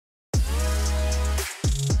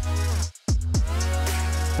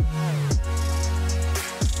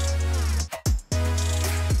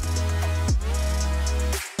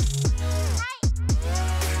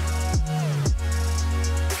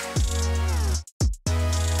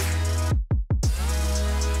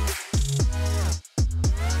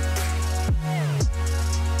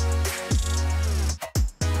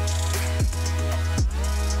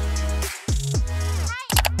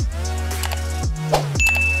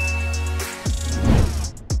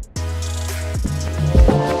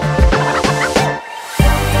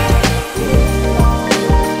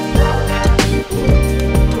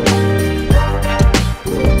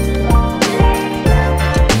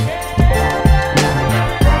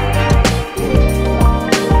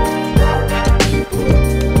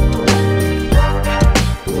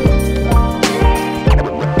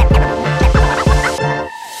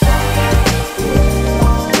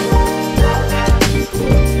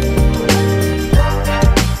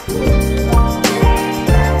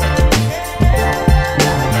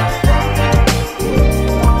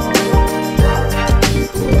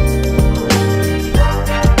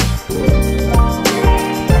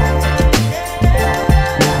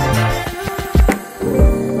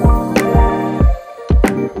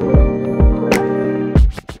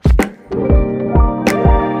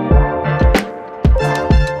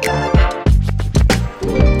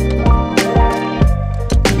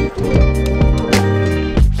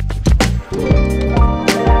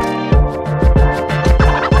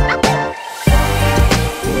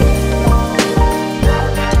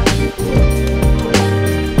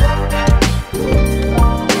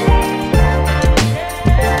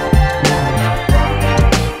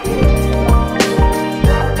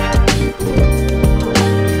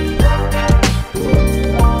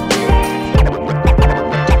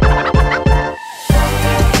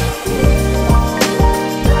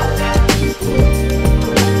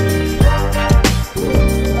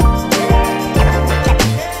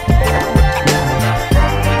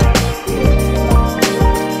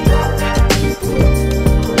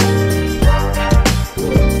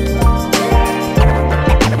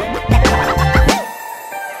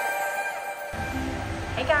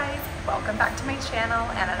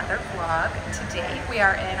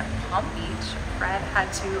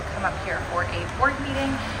to come up here for a board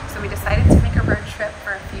meeting, so we decided to make a road trip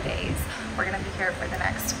for a few days. We're going to be here for the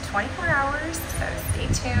next 24 hours, so stay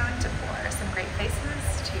tuned for some great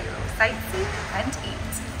places to sightsee and eat.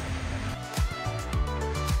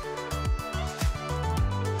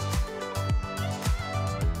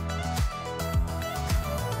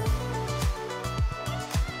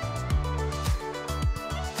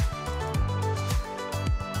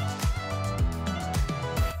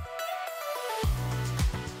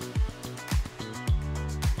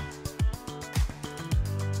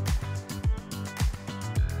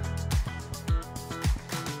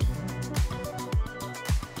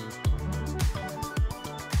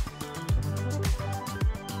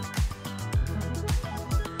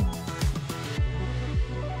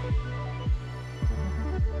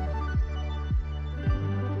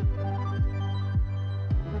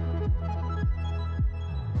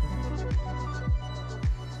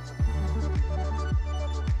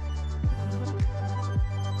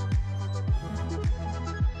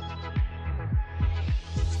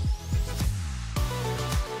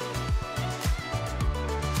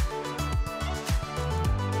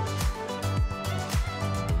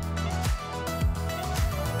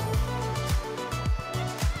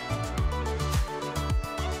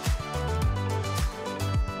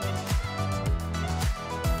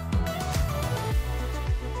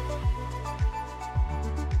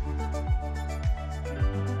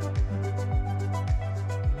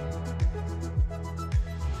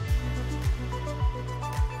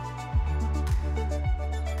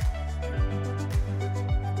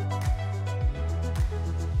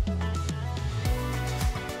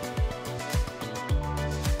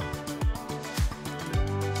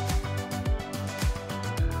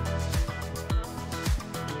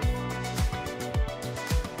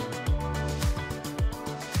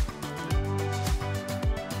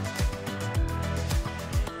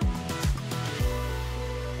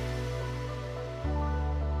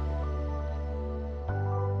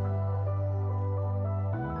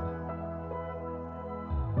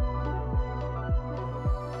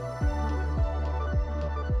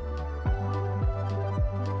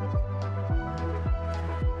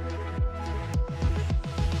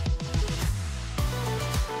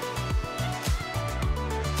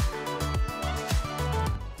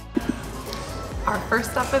 Our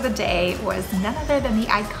first stop of the day was none other than the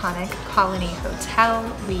iconic Colony Hotel.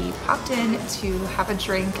 We popped in to have a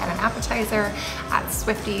drink and an appetizer at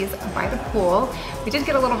Swifty's by the pool. We did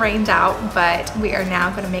get a little rained out, but we are now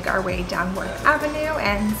going to make our way down Worth Avenue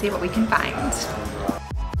and see what we can find.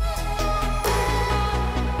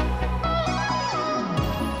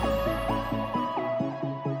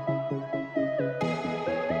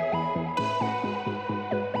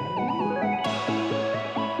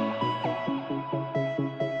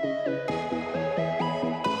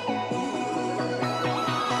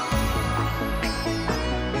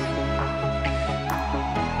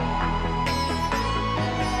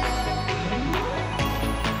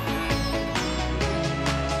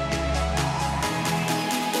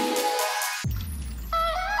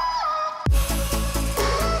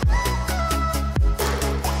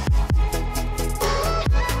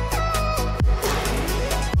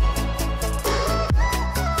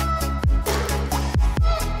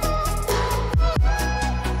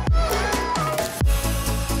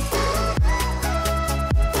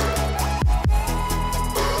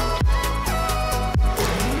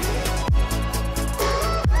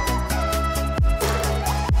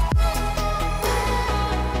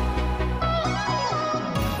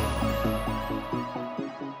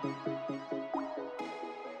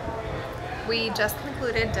 We just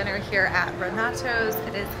concluded dinner here at Renato's.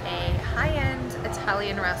 It is a high-end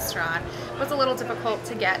Italian restaurant. It was a little difficult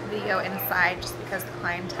to get video inside just because the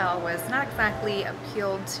clientele was not exactly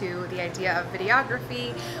appealed to the idea of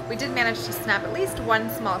videography. We did manage to snap at least one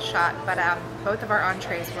small shot, but both of our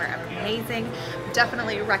entrees were amazing.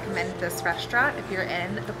 Definitely recommend this restaurant if you're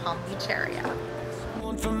in the Palm Beach area.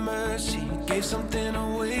 For mercy, gave something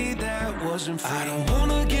away that wasn't free. I don't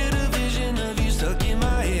wanna get a vision of you stuck in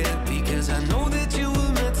my head, because I know that you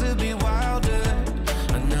were meant to be wilder.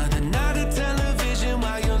 Another night of television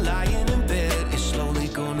while you're lying in bed, it's slowly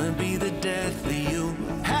gonna be the death of you.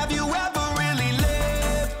 Have you ever really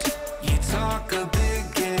lived? You talk a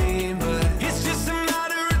big game, but it's just a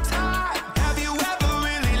matter of time. Have you ever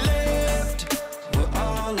really lived? We're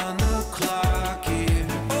all on the clock here.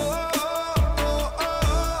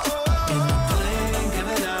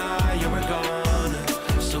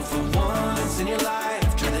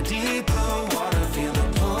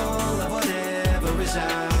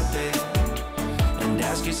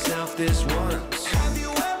 Yourself this once. Have you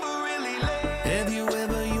ever really lived? Have you ever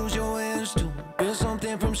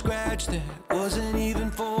switch that wasn't even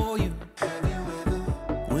for you.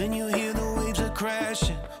 When you hear the waves are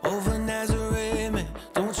crashing over Nazareth, man,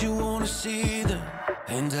 don't you wanna see them?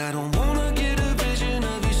 And I don't wanna get a vision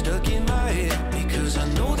of you stuck in my head, because I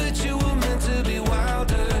know that you were meant to be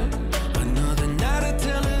wilder. Another night of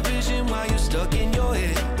television while you're stuck in your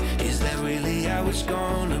head. Is that really how it's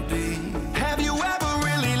gonna be? Have you ever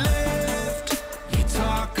really left? You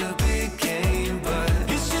talk a big game, but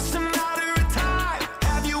it's just a matter of time.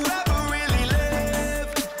 Have you ever really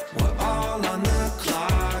left? We're all on the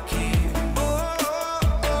clock here. Oh,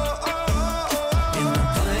 oh, oh, oh, oh. In the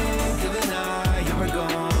blink of an eye, you're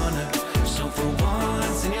gone. So for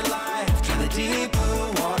once in your life, try the deeper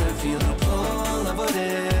water, feel the pull of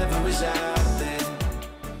whatever is out there.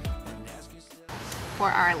 For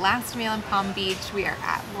our last meal in Palm Beach, we are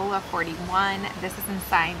at Lola 41. This is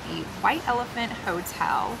inside the White Elephant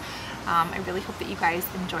Hotel. I really hope that you guys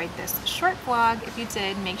enjoyed this short vlog. If you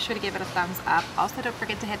did, make sure to give it a thumbs up. Also, don't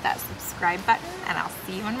forget to hit that subscribe button, and I'll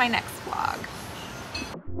see you in my next vlog.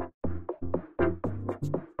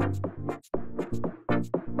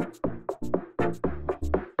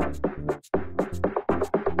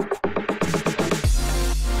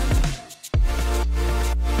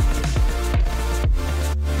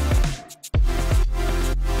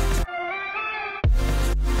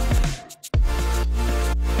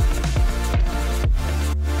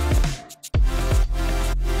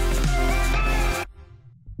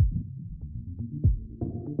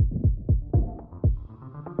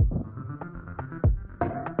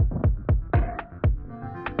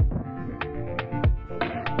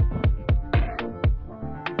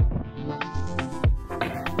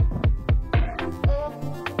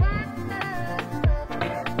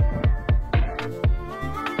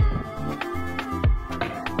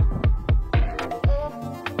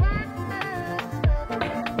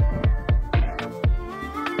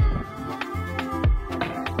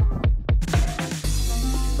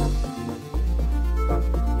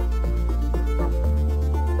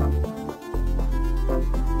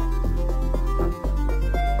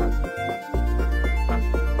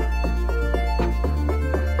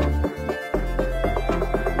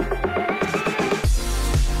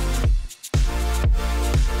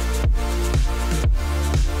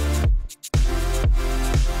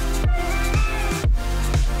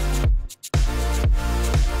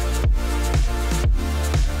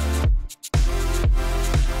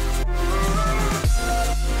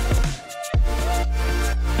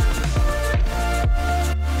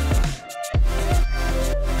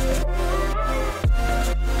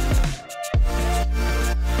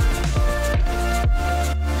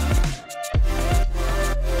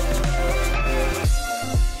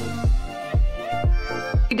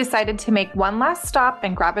 We decided to make one last stop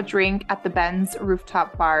and grab a drink at the Ben's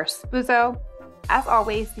rooftop bar, Spuzzo. As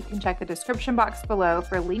always, you can check the description box below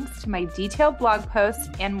for links to my detailed blog post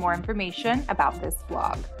and more information about this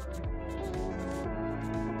vlog.